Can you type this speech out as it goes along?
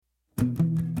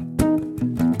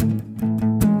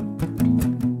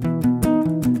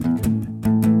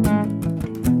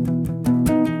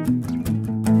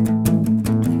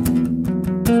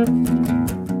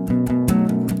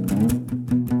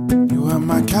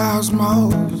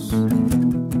cosmos.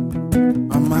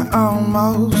 On my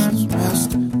almost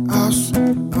messed us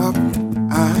up.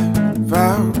 I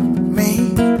felt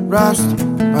me rust,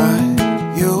 but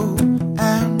you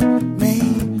and me,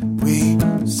 we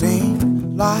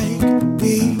seem like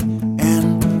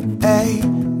DNA.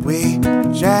 We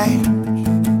change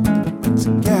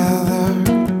together.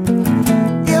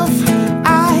 If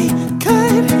I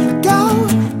could go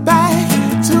back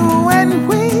to when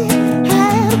we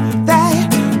had that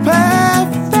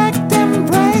perfect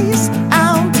embrace,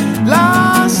 I'm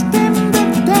lost in the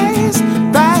days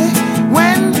back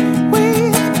when we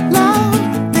loved.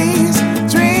 These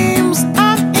dreams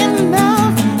aren't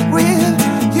enough with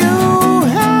you.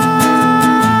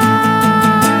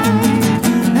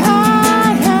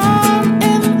 I am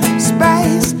in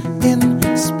space, in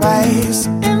space,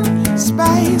 in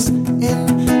space, in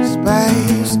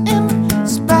space, in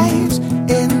space,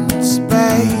 in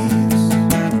space.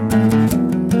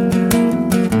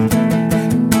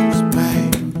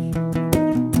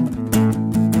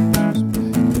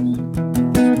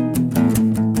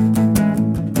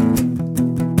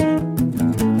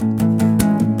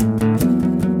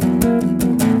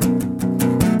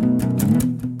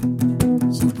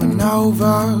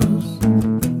 Supernovas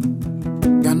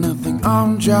got nothing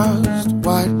on, just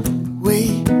what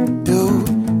we do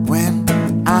when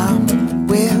I'm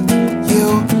with you.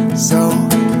 So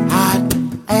hot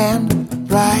and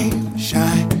bright,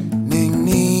 shining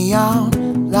neon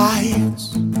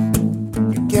lights.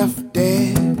 You're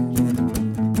gifted,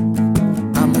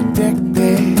 I'm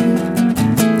addicted.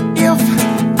 If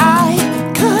I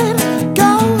could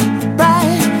go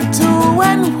back to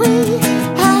when we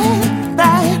had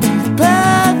that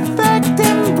perfect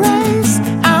embrace,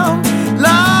 I'm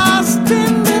lost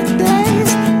in the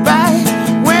days back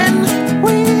when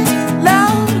we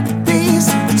loved. These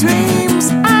dreams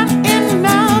aren't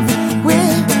enough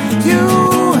with you.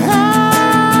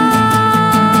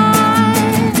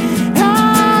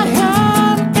 I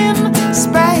am in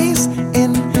space,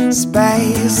 in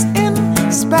space, in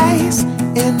space,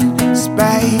 in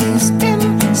space, in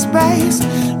space,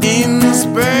 in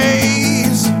space.